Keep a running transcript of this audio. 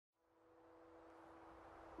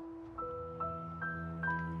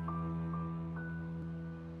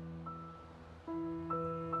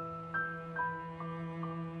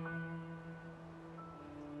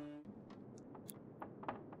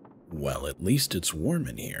Well, at least it's warm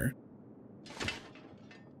in here.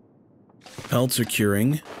 Pelts are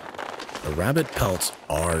curing. The rabbit pelts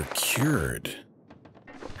are cured.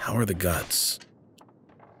 How are the guts?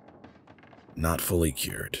 Not fully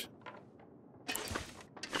cured.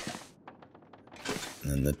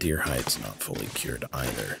 And then the deer hide's not fully cured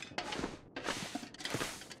either.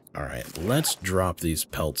 Alright, let's drop these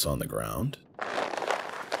pelts on the ground.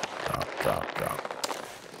 Drop, drop, drop.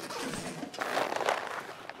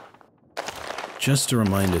 Just to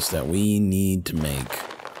remind us that we need to make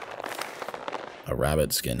a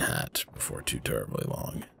rabbit skin hat before too terribly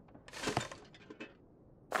long.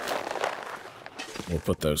 We'll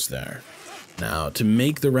put those there. Now, to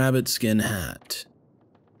make the rabbit skin hat,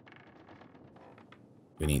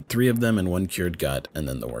 we need 3 of them and 1 cured gut, and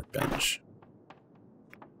then the workbench.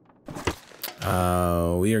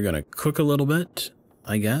 We are going to cook a little bit,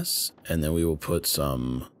 I guess, and then we will put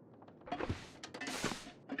some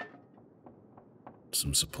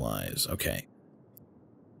supplies. Okay.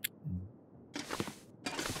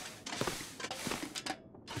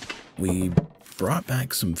 We brought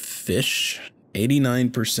back some fish,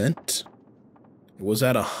 89%. It was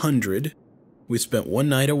at 100. We spent 1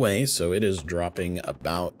 night away, so it is dropping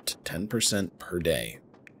about 10% per day.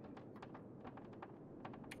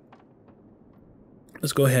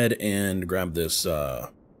 Let's go ahead and grab this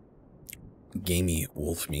gamey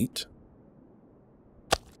wolf meat.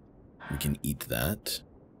 We can eat that.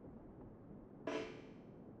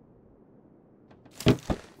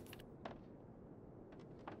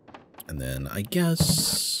 And then I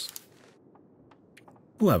guess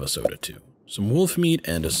we'll have a soda too. Some wolf meat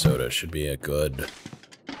and a soda should be a good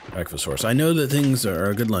breakfast for us. I know that things are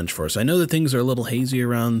a good lunch for us. I know that things are a little hazy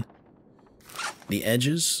around the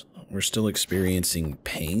edges. We're still experiencing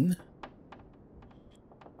pain.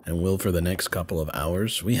 And will for the next couple of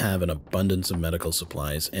hours. We have an abundance of medical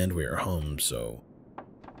supplies and we are home, so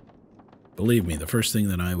believe me, the first thing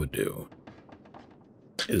that I would do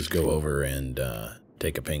is go over and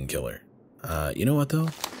take a painkiller. You know what though?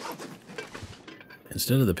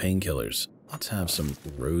 Instead of the painkillers, let's have some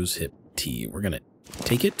rose hip tea. We're gonna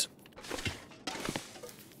take it.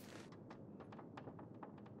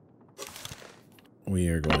 We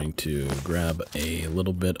are going to grab a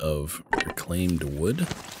little bit of reclaimed wood.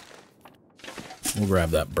 We'll grab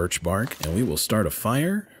that birch bark and we will start a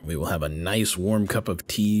fire. We will have a nice warm cup of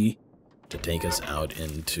tea to take us out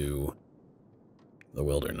into the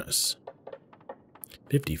wilderness.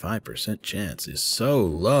 55% chance is so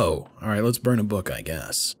low. All right, let's burn a book, I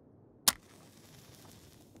guess.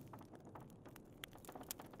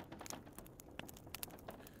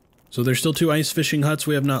 So there's still 2 ice fishing huts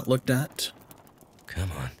we have not looked at.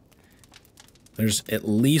 Come on. There's at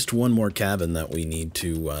least 1 more cabin that we need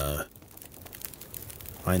to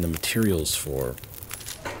find the materials for.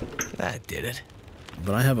 That did it.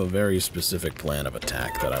 But I have a very specific plan of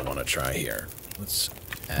attack that I want to try here. Let's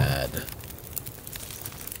add...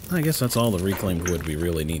 I guess that's all the reclaimed wood we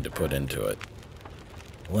really need to put into it.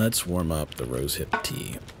 Let's warm up the rosehip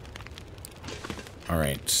tea.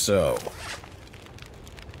 Alright, so...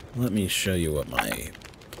 let me show you what my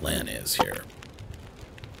plan is here.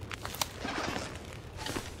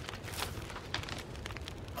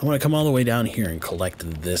 I want to come all the way down here and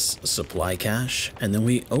collect this supply cache, and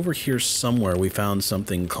then over here somewhere we found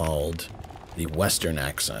something called the western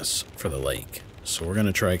access for the lake. So we're going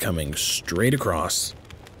to try coming straight across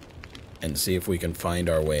and see if we can find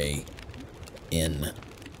our way in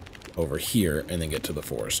over here and then get to the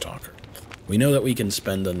forest talker. We know that we can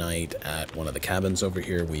spend the night at one of the cabins over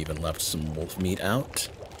here. We even left some wolf meat out.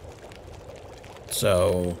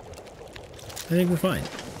 So I think we're fine.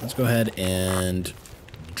 Let's go ahead and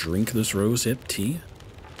drink this rosehip tea.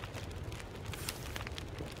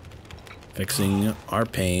 Fixing our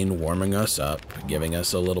pain, warming us up, giving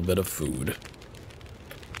us a little bit of food.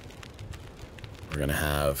 We're gonna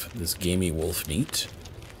have this gamey wolf meat.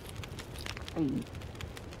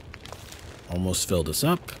 Almost filled us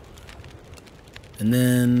up. And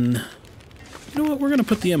then, you know what, we're gonna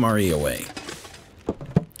put the MRE away.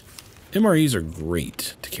 MREs are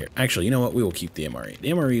great to carry. Actually, you know what, we will keep the MRE. The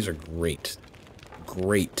MREs are great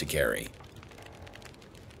to carry.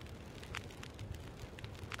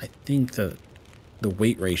 I think the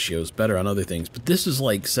weight ratio is better on other things, but this is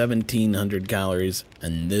like 1,700 calories,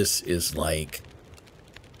 and this is like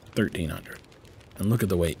 1,300. And look at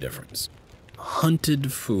the weight difference.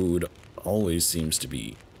 Hunted food always seems to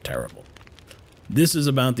be terrible. This is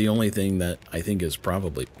about the only thing that I think is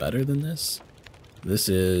probably better than this. This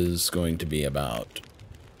is going to be about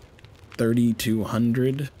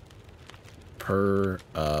 3,200 per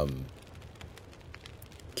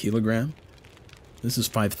kilogram. This is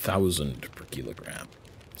 5,000 per kilogram.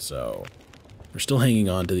 So we're still hanging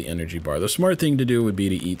on to the energy bar. The smart thing to do would be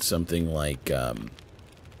to eat something like, you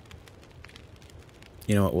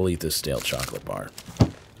know what, we'll eat this stale chocolate bar.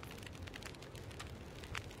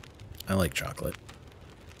 I like chocolate.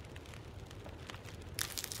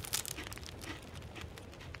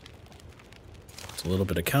 It's a little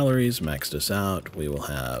bit of calories, maxed us out. We will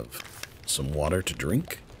have some water to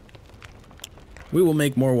drink. We will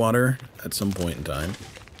make more water at some point in time.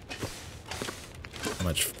 How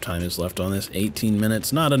much time is left on this? 18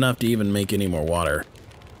 minutes. Not enough to even make any more water.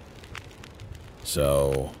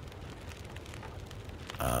 So,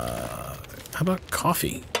 how about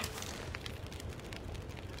coffee?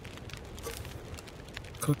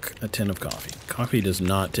 Cook a tin of coffee. Coffee does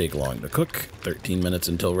not take long to cook. 13 minutes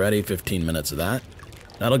until ready, 15 minutes of that.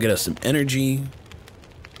 That'll get us some energy.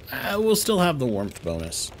 We'll still have the warmth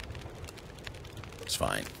bonus. It's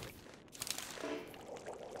fine.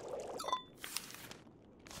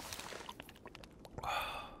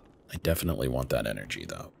 I definitely want that energy,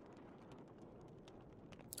 though.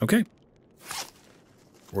 Okay.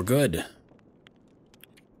 We're good.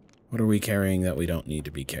 What are we carrying that we don't need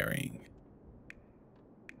to be carrying?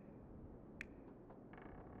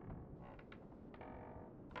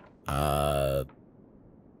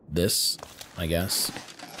 This, I guess.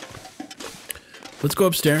 Let's go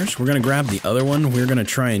upstairs. We're going to grab the other one. We're going to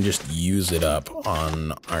try and just use it up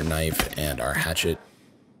on our knife and our hatchet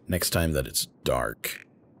next time that it's dark.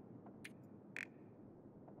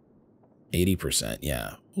 80%,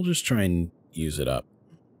 yeah. We'll just try and use it up.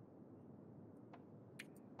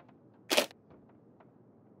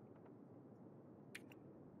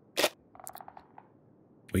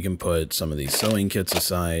 We can put some of these sewing kits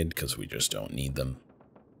aside because we just don't need them.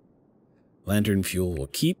 Lantern fuel will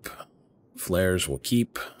keep. Flares will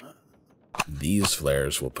keep. These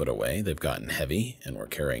flares we'll put away. They've gotten heavy, and we're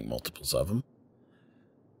carrying multiples of them.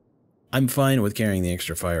 I'm fine with carrying the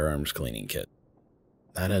extra firearms cleaning kit.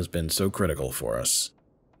 That has been so critical for us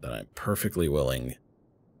that I'm perfectly willing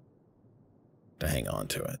to hang on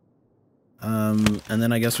to it. And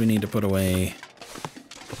then I guess we need to put away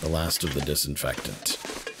the last of the disinfectant.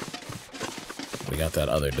 We got that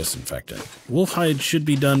other disinfectant. Wolf hide should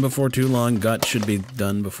be done before too long. Gut should be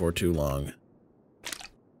done before too long.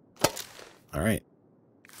 Alright.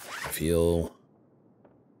 I feel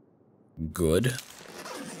good.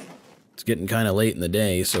 It's getting kind of late in the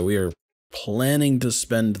day, so we are planning to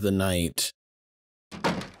spend the night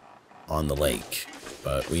on the lake.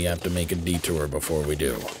 But we have to make a detour before we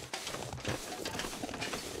do.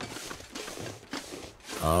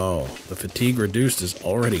 Oh, the fatigue reduced is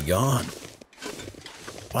already gone.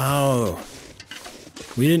 Wow.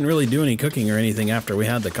 We didn't really do any cooking or anything after we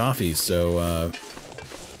had the coffee, so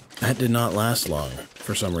that did not last long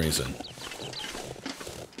for some reason.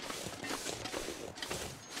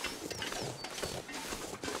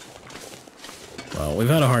 Well, we've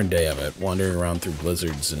had a hard day of it, wandering around through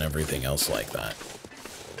blizzards and everything else like that.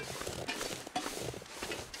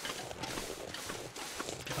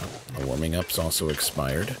 The warming up's also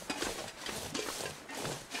expired.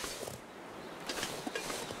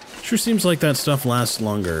 Sure seems like that stuff lasts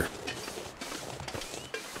longer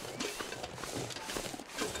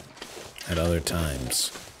at other times,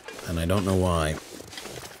 and I don't know why.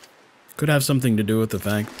 Could have something to do with the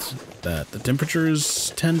fact that the temperature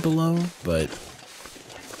is 10 below, but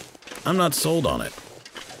I'm not sold on it.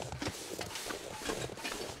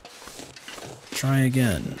 Try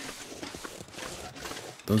again.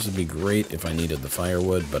 Those would be great if I needed the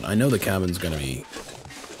firewood, but I know the cabin's gonna be...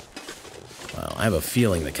 Well, I have a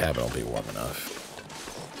feeling the cabin will be warm enough.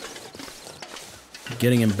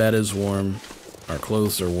 Getting in bed is warm. Our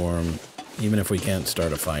clothes are warm. Even if we can't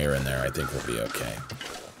start a fire in there, I think we'll be okay.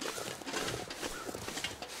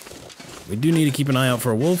 We do need to keep an eye out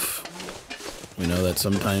for a wolf. We know that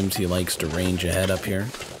sometimes he likes to range ahead up here.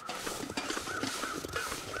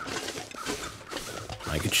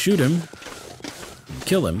 I could shoot him and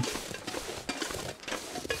kill him,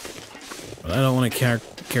 but I don't want to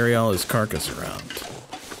carry all his carcass around.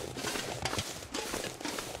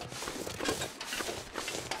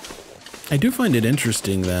 I do find it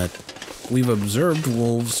interesting that we've observed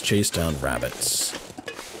wolves chase down rabbits.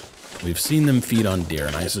 We've seen them feed on deer,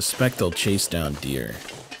 and I suspect they'll chase down deer.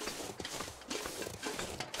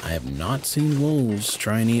 I have not seen wolves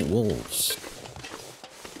try and eat wolves.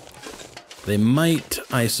 They might,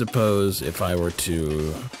 I suppose, if I were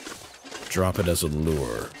to drop it as a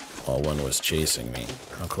lure while one was chasing me.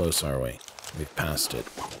 How close are we? We've passed it.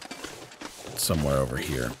 It's somewhere over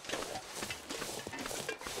here.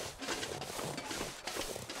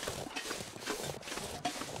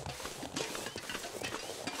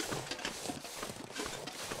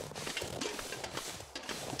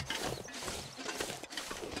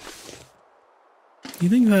 You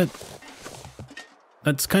think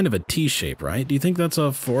that's kind of a T shape, right? Do you think that's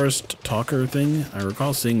a forest talker thing? I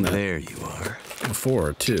recall seeing that There you are.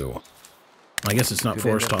 before, too. I guess it's not Could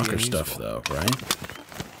forest end up talker being stuff, useful. though, right?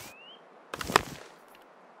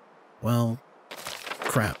 Well,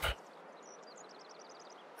 crap.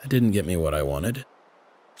 That didn't get me what I wanted.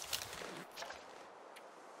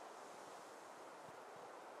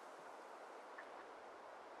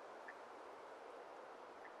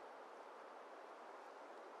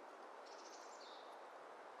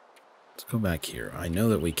 Let's go back here. I know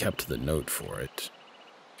that we kept the note for it.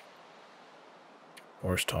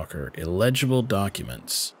 Forest talker, illegible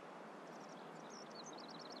documents.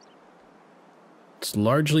 It's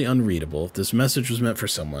largely unreadable. If this message was meant for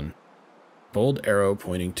someone, bold arrow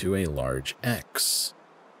pointing to a large X.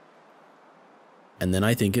 And then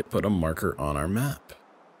I think it put a marker on our map.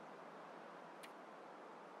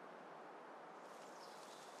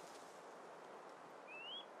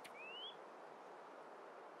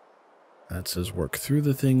 That says work through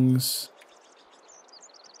the things.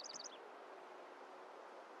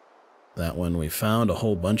 That one, we found a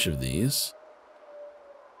whole bunch of these.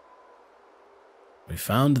 We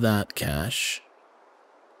found that cache.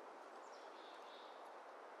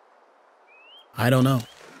 I don't know.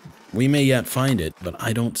 We may yet find it, but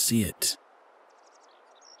I don't see it.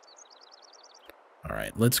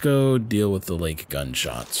 Alright, let's go deal with the lake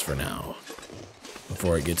gunshots for now.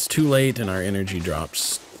 Before it gets too late and our energy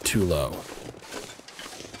drops too low.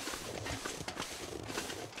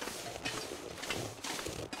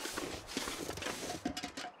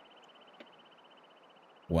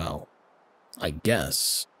 Well, I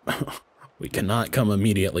guess we cannot come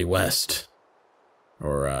immediately west.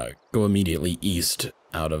 Or go immediately east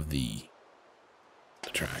out of the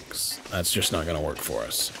tracks. That's just not going to work for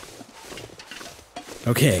us.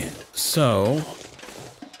 Okay, so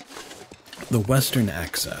the western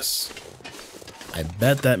access. I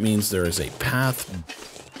bet that means there is a path.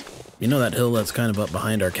 You know that hill that's kind of up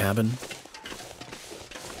behind our cabin?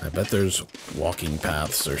 I bet there's walking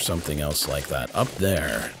paths or something else like that up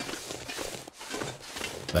there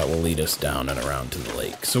that will lead us down and around to the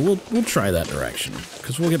lake. So we'll try that direction,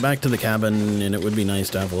 because we'll get back to the cabin, and it would be nice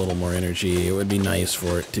to have a little more energy. It would be nice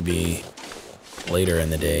for it to be later in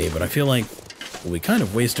the day, but I feel like we'll be kind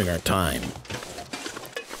of wasting our time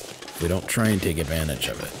if we don't try and take advantage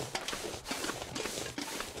of it.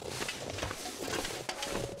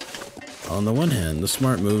 On the one hand, the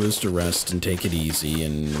smart move is to rest and take it easy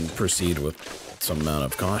and proceed with some amount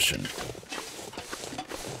of caution.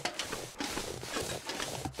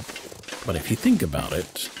 But if you think about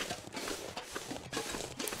it,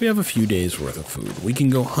 we have a few days worth of food. We can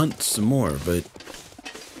go hunt some more, but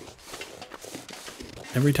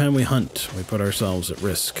every time we hunt, we put ourselves at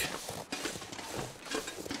risk.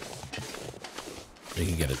 We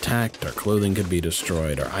could get attacked, our clothing could be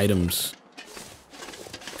destroyed, our items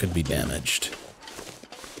could be damaged.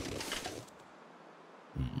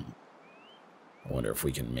 I wonder if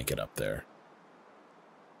we can make it up there.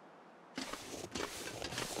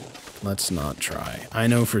 Let's not try. I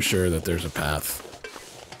know for sure that there's a path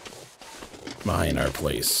behind our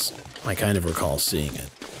place. I kind of recall seeing it.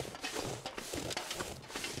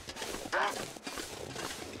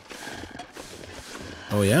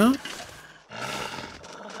 Oh yeah?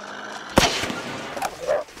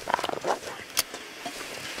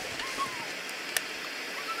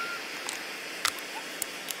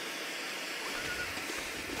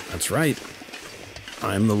 That's right.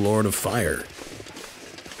 I'm the Lord of Fire.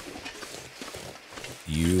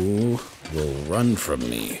 You will run from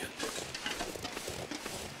me.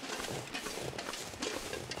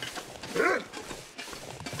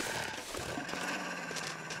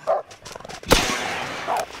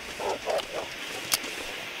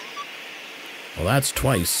 Well, that's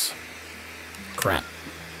twice. Crap.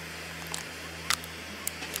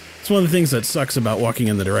 It's one of the things that sucks about walking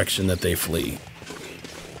in the direction that they flee.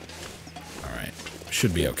 Alright,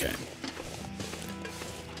 should be okay.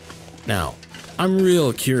 Now, I'm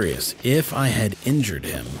real curious, if I had injured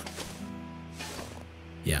him...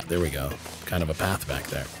 Yeah, there we go. Kind of a path back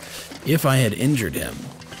there. If I had injured him,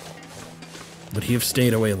 would he have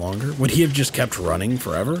stayed away longer? Would he have just kept running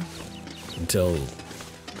forever? Until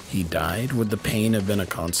he died? Would the pain have been a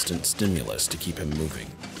constant stimulus to keep him moving?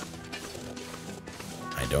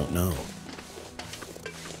 I don't know.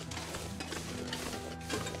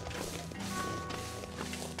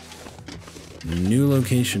 New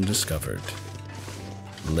location discovered.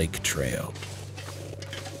 Lake Trail.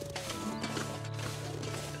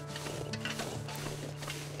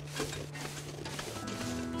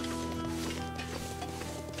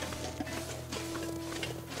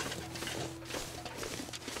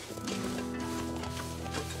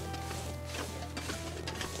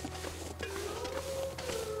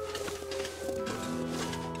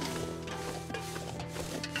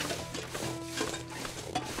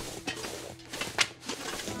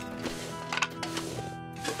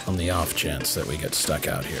 on the off chance that we get stuck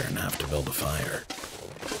out here and have to build a fire.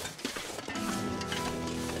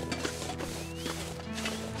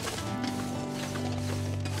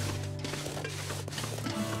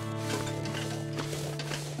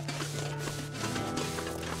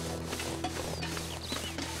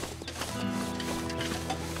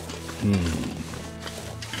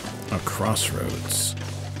 A crossroads.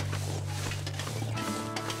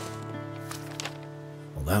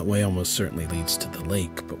 Well, that way almost certainly leads to the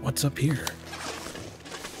lake, but what's up here?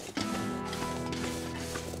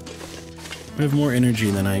 We have more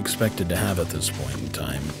energy than I expected to have at this point in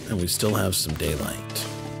time, and we still have some daylight.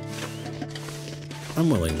 I'm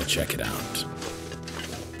willing to check it out.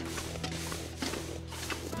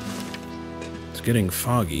 It's getting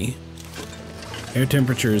foggy. Air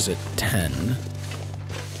temperature is at 10.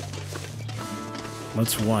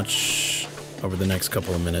 Let's watch over the next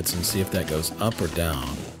couple of minutes and see if that goes up or down.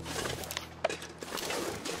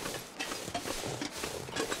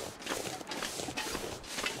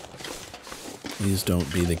 Please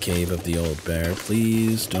don't be the cave of the old bear.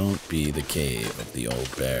 Please don't be the cave of the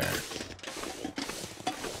old bear.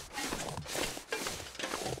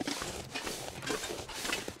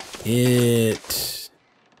 It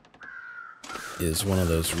is one of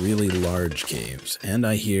those really large caves, and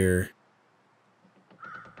I hear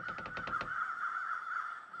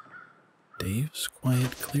Dave's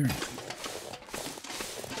quiet clearing.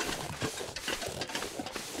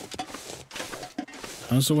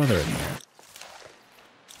 How's the weather in here?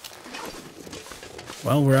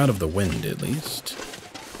 Well, we're out of the wind, at least.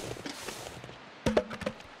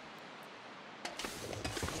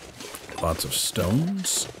 Lots of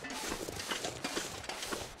stones.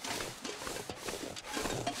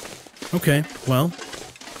 Okay, well.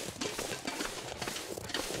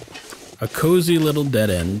 A cozy little dead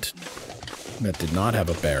end that did not have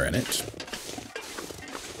a bear in it.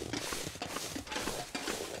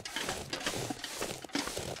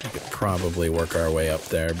 We could probably work our way up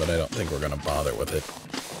there, but I don't think we're going to bother with it.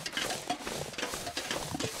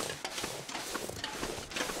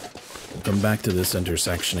 We'll come back to this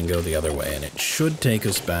intersection and go the other way, and it should take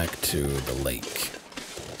us back to the lake.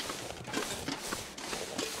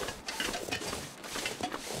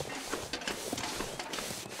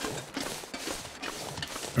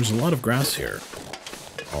 There's a lot of grass here.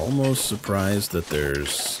 Almost surprised that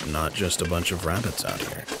there's not just a bunch of rabbits out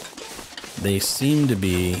here. They seem to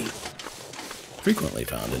be frequently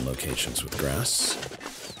found in locations with grass.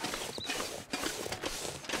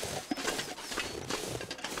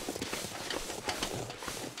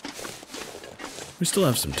 We still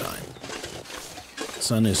have some time. The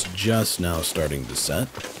sun is just now starting to set.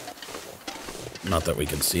 Not that we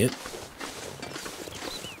can see it.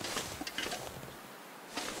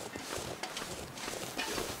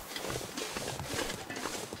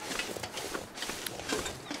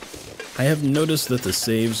 I have noticed that the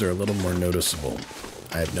saves are a little more noticeable.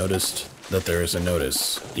 I have noticed that there is a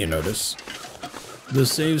notice. You notice? The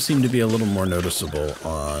saves seem to be a little more noticeable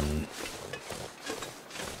on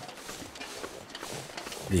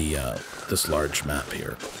the this large map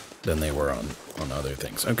here than they were on other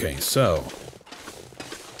things. Okay, so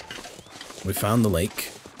we found the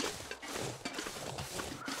lake.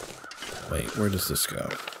 Wait, where does this go?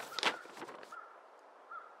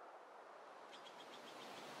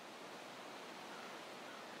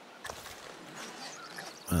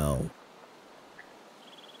 Well,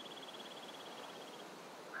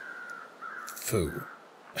 foo.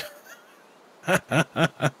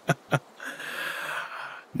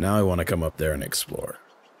 Now I want to come up there and explore.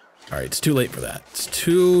 Alright, it's too late for that. It's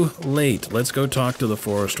too late. Let's go talk to the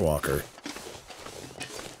forest walker.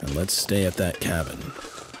 And let's stay at that cabin.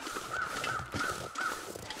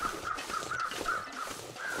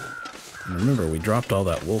 And remember, we dropped all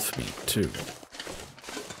that wolf meat, too.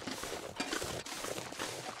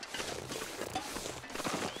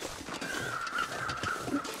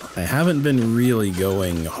 I haven't been really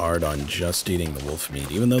going hard on just eating the wolf meat,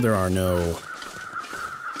 even though there are no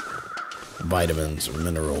vitamins or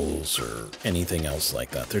minerals or anything else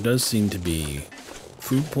like that. There does seem to be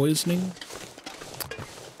food poisoning,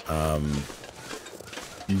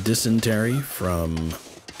 dysentery from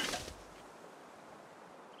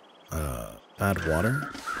bad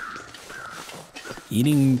water.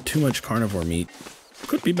 Eating too much carnivore meat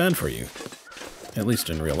could be bad for you, at least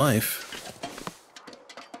in real life.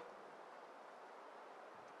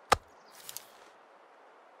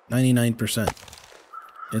 99%.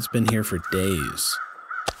 It's been here for days.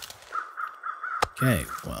 Okay,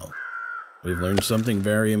 well, we've learned something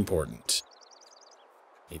very important.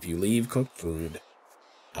 If you leave cooked food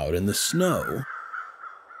out in the snow,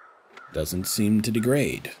 it doesn't seem to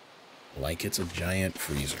degrade. like it's a giant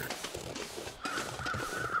freezer.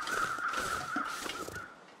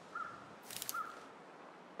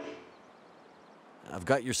 I've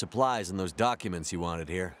got your supplies and those documents you wanted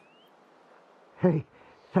here. Hey,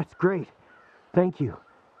 that's great. Thank you.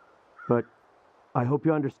 But I hope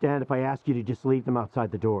you understand if I ask you to just leave them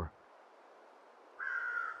outside the door.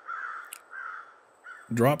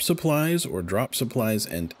 Drop supplies or drop supplies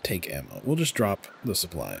and take ammo. We'll just drop the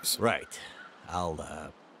supplies. Right.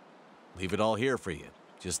 I'll, leave it all here for you,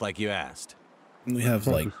 just like you asked. We have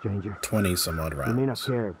Thank like you, stranger. 20 some odd rounds. You may not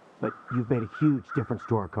care, but you've made a huge difference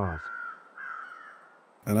to our cause.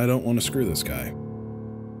 And I don't want to screw this guy.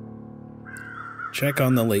 Check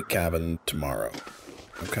on the lake cabin tomorrow.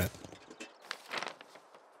 Okay.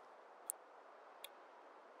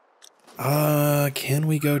 Can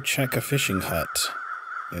we go check a fishing hut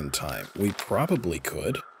in time? We probably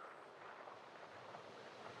could.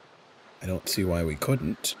 I don't see why we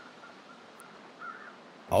couldn't.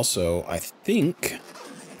 Also, I think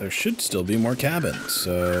there should still be more cabins,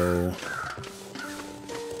 so...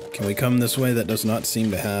 Can we come this way that does not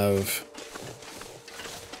seem to have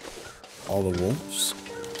all the wolves?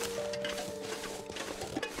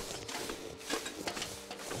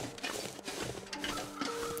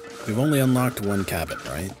 We've only unlocked one cabin,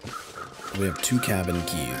 right? We have 2 cabin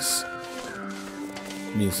keys.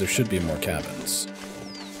 It means there should be more cabins.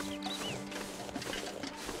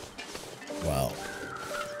 Wow.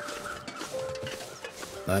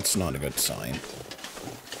 That's not a good sign.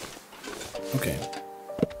 Okay.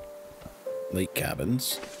 Lake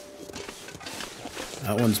cabins.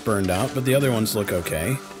 That one's burned out, but the other ones look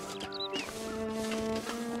okay.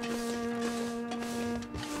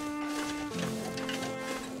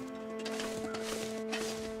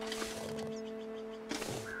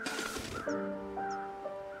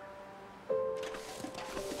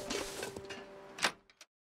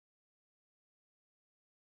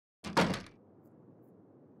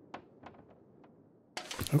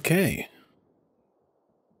 Okay.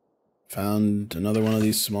 Found another one of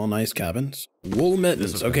these small, nice cabins. Wool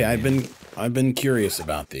mittens. Okay, I've been curious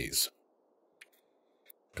about these.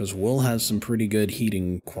 Because wool has some pretty good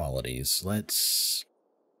heating qualities. Let's...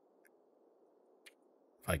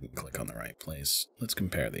 If I can click on the right place. Let's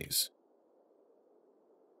compare these.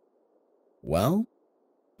 Well,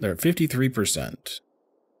 they're at 53%.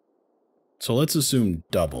 So let's assume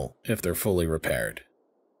double if they're fully repaired.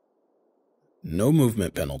 No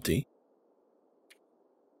movement penalty.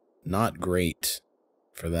 Not great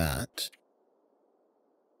for that.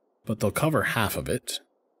 But they'll cover half of it.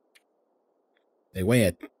 They weigh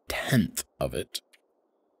a 1/10 of it.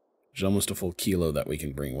 Which is almost a full kilo that we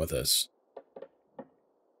can bring with us.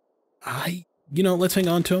 You know, let's hang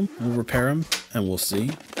on to them. We'll repair them, and we'll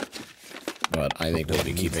see. But I think we'll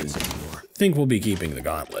be keeping the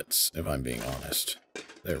gauntlets, if I'm being honest.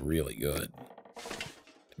 They're really good.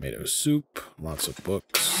 Tomato soup, lots of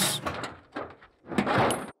books.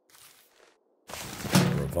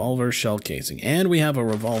 Revolver shell casing. And we have a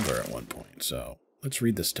revolver at one point, so let's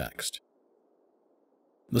read this text.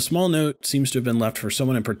 The small note seems to have been left for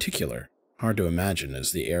someone in particular. Hard to imagine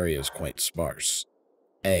as the area is quite sparse.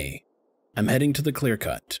 A. I'm heading to the clear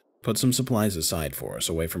cut. Put some supplies aside for us,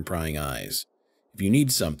 away from prying eyes. If you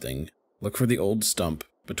need something, look for the old stump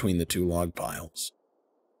between the 2 log piles.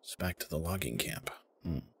 It's back to the logging camp.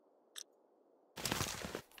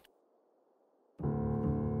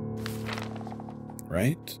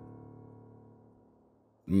 Right?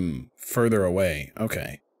 Further away.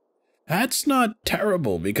 Okay. That's not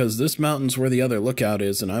terrible, because this mountain's where the other lookout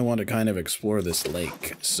is, and I want to kind of explore this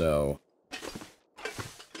lake, so...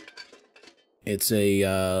 It's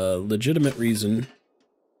a legitimate reason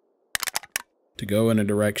to go in a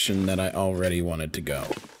direction that I already wanted to go.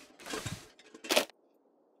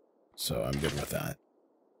 So I'm good with that.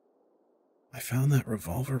 I found that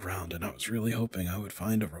revolver round, and I was really hoping I would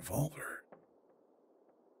find a revolver.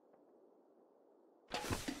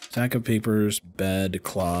 Stack of papers, bed,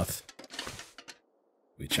 cloth.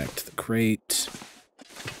 We checked the crate.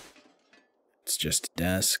 It's just a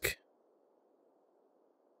desk.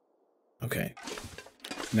 Okay.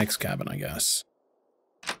 Next cabin, I guess.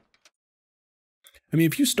 I mean,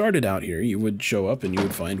 if you started out here, you would show up and you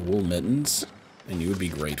would find wool mittens, and you would be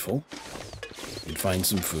grateful. You'd find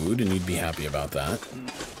some food, and you'd be happy about that.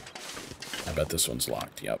 I bet this one's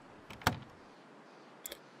locked, yep.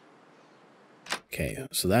 Okay,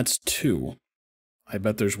 so that's 2. I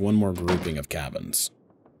bet there's one more grouping of cabins.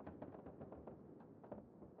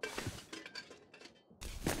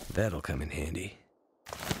 That'll come in handy.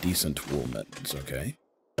 Decent wool mittens, okay.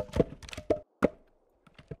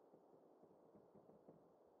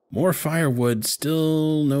 More firewood,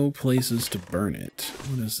 still no places to burn it.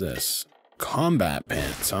 What is this? Combat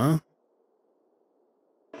pants, huh?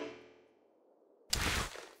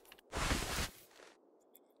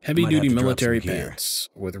 Heavy-duty military pants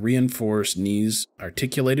with reinforced knees,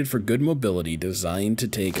 articulated for good mobility, designed to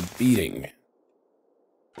take a beating.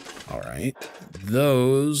 Alright.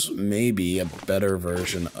 Those may be a better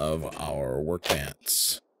version of our work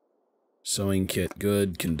pants. Sewing kit,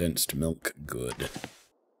 good. Condensed milk, good.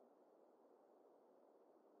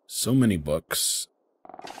 So many books,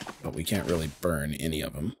 but we can't really burn any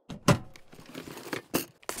of them.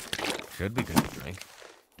 Should be good to drink.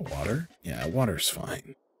 Water? Yeah, water's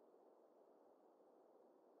fine.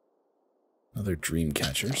 Another dream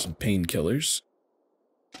catcher, some painkillers.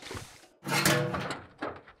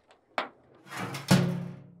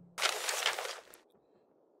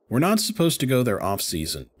 We're not supposed to go there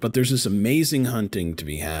off-season, but there's this amazing hunting to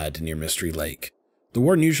be had near Mystery Lake. The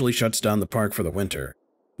warden usually shuts down the park for the winter.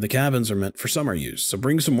 The cabins are meant for summer use, so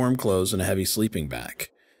bring some warm clothes and a heavy sleeping bag.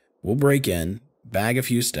 We'll break in, bag a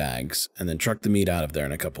few stags, and then truck the meat out of there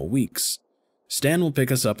in a couple weeks. Stan will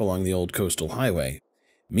pick us up along the old coastal highway.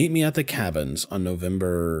 Meet me at the cabins on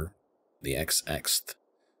November the XX.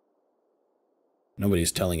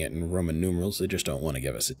 Nobody's telling it in Roman numerals, they just don't want to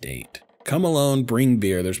give us a date. Come alone, bring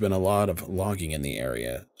beer. There's been a lot of logging in the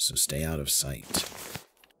area, so stay out of sight.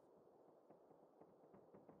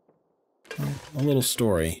 Well, a little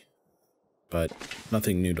story, but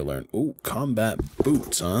nothing new to learn. Ooh, combat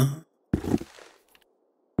boots, huh?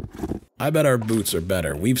 I bet our boots are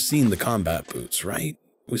better. We've seen the combat boots, right?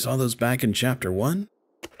 We saw those back in Chapter 1?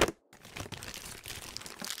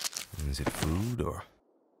 Is it food or?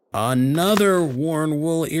 Another worn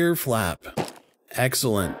wool ear flap.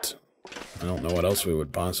 Excellent. I don't know what else we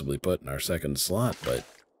would possibly put in our second slot, but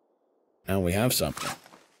now we have something.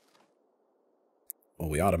 Well,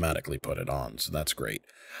 we automatically put it on, so that's great.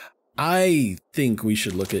 I think we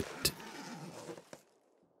should look at...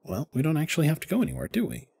 Well, we don't actually have to go anywhere, do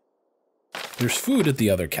we? There's food at the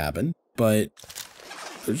other cabin, but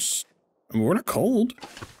there's... I mean, we're not cold.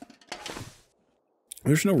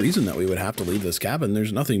 There's no reason that we would have to leave this cabin.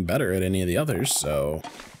 There's nothing better at any of the others, so...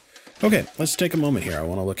 Okay, let's take a moment here. I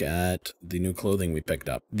want to look at the new clothing we picked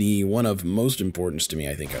up. The one of most importance to me,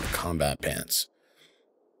 I think, are the combat pants.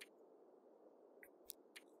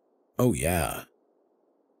 Oh, yeah.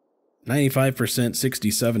 95%,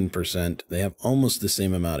 67%. They have almost the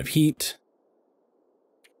same amount of heat.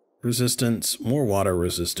 Resistance, more water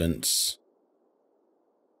resistance.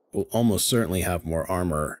 Will almost certainly have more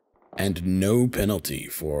armor. And no penalty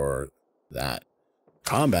for that.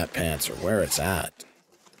 Combat pants are where it's at.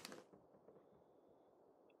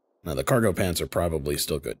 Now, the cargo pants are probably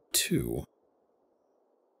still good, too.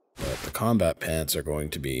 But the combat pants are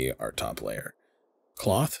going to be our top layer.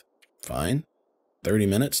 Cloth? Fine. 30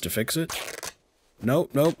 minutes to fix it?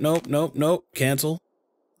 Nope, nope, nope, nope, nope. Cancel.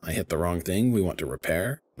 I hit the wrong thing. We want to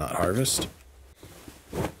repair, not harvest.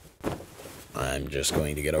 I'm just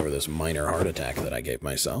going to get over this minor heart attack that I gave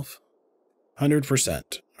myself.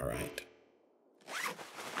 100%. All right.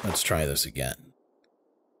 Let's try this again.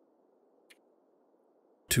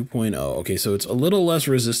 2.0. Okay, so it's a little less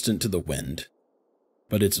resistant to the wind,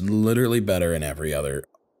 but it's literally better in every other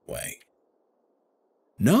way.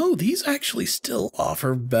 No, these actually still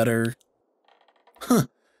offer better... Huh.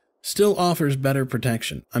 Still offers better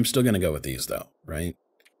protection. I'm still going to go with these, though, right?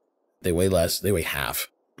 They weigh less. They weigh half.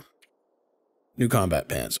 New combat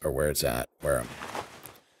pants are where it's at. Wear them.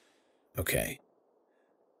 Okay.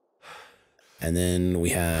 And then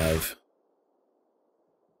we have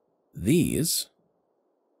these.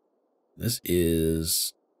 This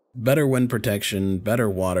is better wind protection, better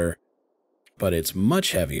water, but it's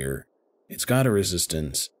much heavier. It's got a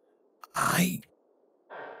resistance. I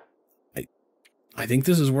think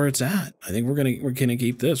this is where it's at. I think we're gonna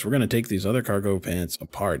keep this. We're gonna take these other cargo pants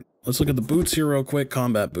apart. Let's look at the boots here real quick.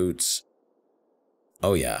 Combat boots.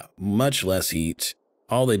 Oh yeah, much less heat.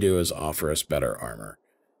 All they do is offer us better armor.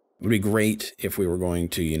 It would be great if we were going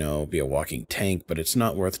to, you know, be a walking tank, but it's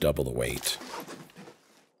not worth double the weight.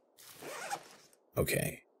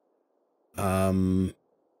 Okay.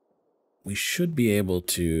 We should be able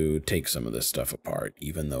to take some of this stuff apart,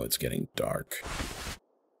 even though it's getting dark.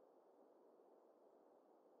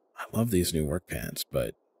 I love these new work pants,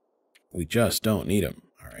 but we just don't need them.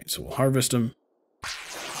 All right, so we'll harvest them.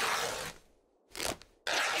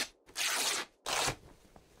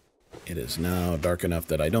 It is now dark enough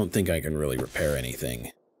that I don't think I can really repair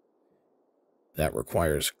anything that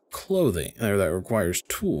requires clothing, or that requires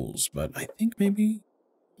tools, but I think maybe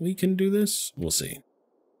we can do this. We'll see.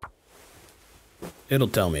 It'll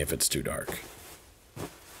tell me if it's too dark.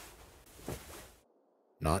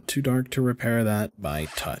 Not too dark to repair that by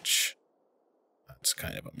touch. That's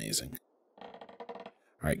kind of amazing.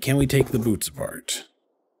 Alright, can we take the boots apart?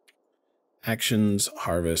 Actions,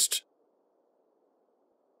 harvest.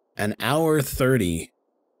 An hour 30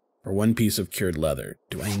 for one piece of cured leather.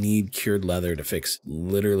 Do I need cured leather to fix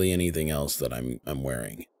literally anything else that I'm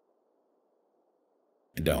wearing?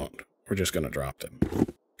 I don't. We're just gonna drop them.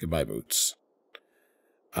 Goodbye, boots.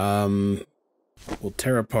 We'll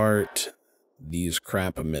tear apart these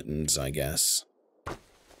crap mittens, I guess,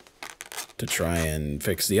 to try and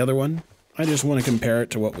fix the other one. I just want to compare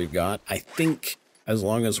it to what we've got. I think as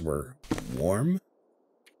long as we're warm,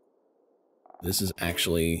 this is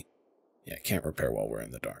actually... Yeah, can't repair while we're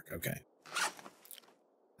in the dark. Okay.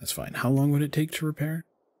 That's fine. How long would it take to repair?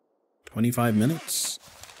 25 minutes?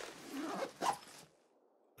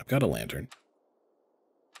 I've got a lantern.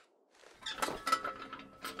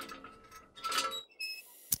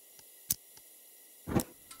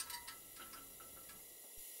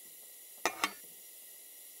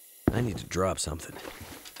 I need to drop something.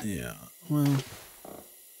 Yeah, well...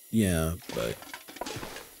 Yeah, but...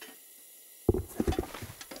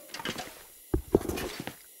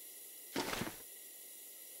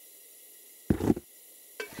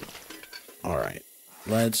 Alright,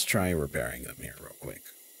 let's try repairing them here real quick.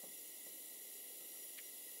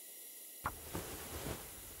 I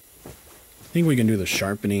think we can do the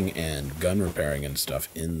sharpening and gun repairing and stuff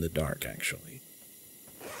in the dark, actually.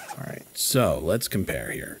 Alright, so let's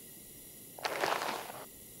compare here.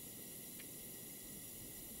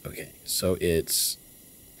 Okay, so it's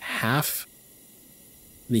half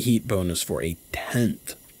the heat bonus for a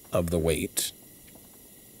 10th of the weight.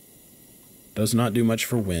 Does not do much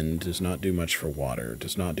for wind, does not do much for water,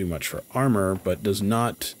 does not do much for armor, but does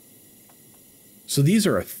not... So these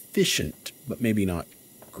are efficient, but maybe not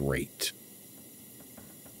great.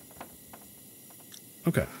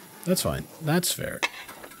 Okay, that's fine. That's fair.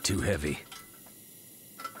 Too heavy.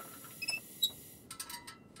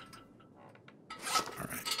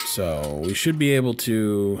 Alright, so we should be able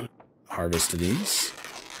to harvest these.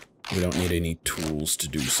 We don't need any tools to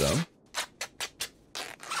do so.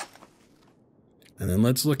 And then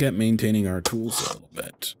let's look at maintaining our tools a little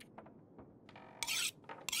bit.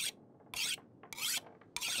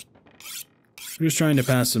 We're just trying to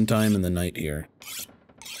pass some time in the night here,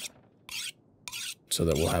 so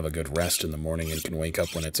that we'll have a good rest in the morning and can wake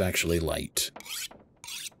up when it's actually light.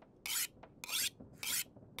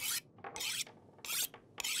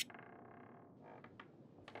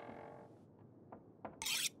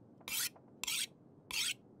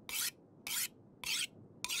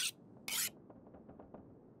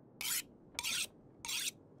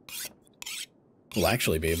 We'll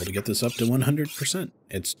actually be able to get this up to 100%.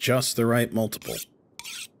 It's just the right multiple.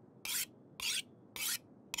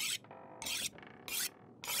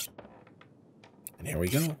 And here we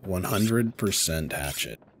go. 100%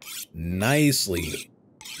 hatchet. Nicely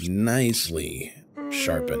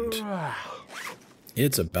sharpened.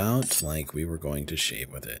 It's about like we were going to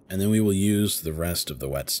shave with it. And then we will use the rest of the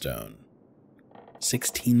whetstone.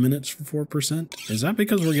 16 minutes for 4%? Is that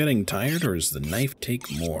because we're getting tired, or does the knife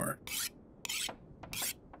take more?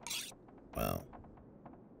 Wow.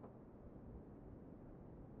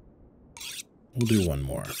 We'll do one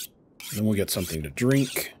more. Then we'll get something to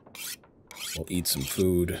drink. We'll eat some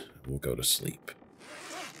food. We'll go to sleep.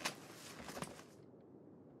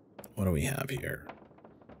 What do we have here?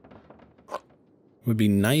 It would be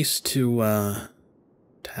nice to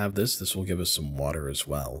have this. This will give us some water as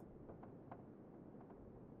well.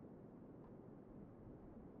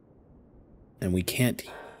 And we can't...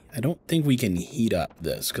 I don't think we can heat up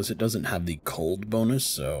this, because it doesn't have the cold bonus,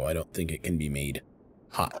 so I don't think it can be made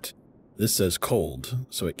hot. This says cold,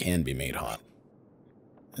 so it can be made hot.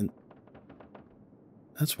 And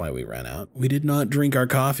that's why we ran out. We did not drink our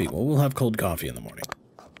coffee. Well, we'll have cold coffee in the morning.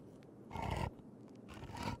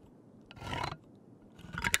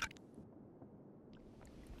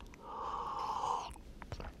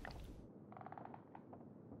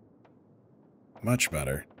 Much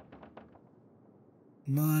better.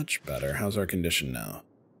 Much better. How's our condition now?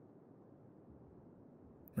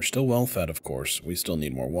 We're still well fed, of course. We still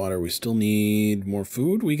need more water. We still need more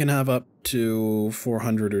food. We can have up to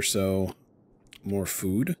 400 or so more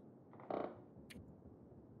food.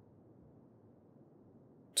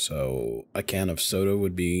 So a can of soda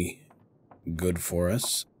would be good for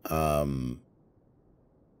us. I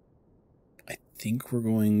think we're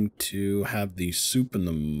going to have the soup in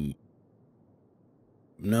the...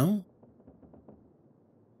 No?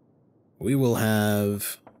 We will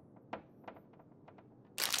have...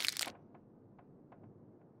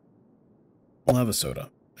 We'll have a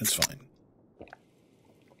soda. That's fine.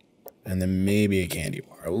 And then maybe a candy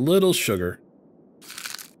bar. A little sugar.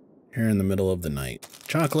 Here in the middle of the night.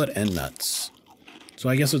 Chocolate and nuts. So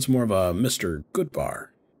I guess it's more of a Mr. Good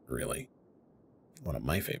bar, really. One of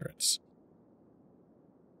my favorites.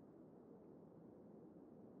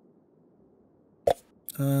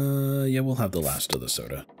 Yeah, we'll have the last of the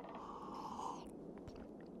soda.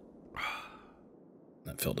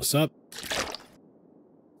 That filled us up.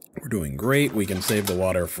 We're doing great. We can save the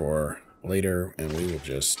water for later, and we will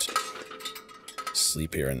just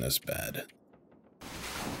sleep here in this bed.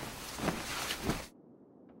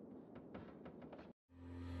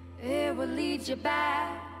 It will lead you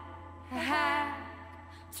back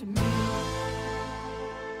to me.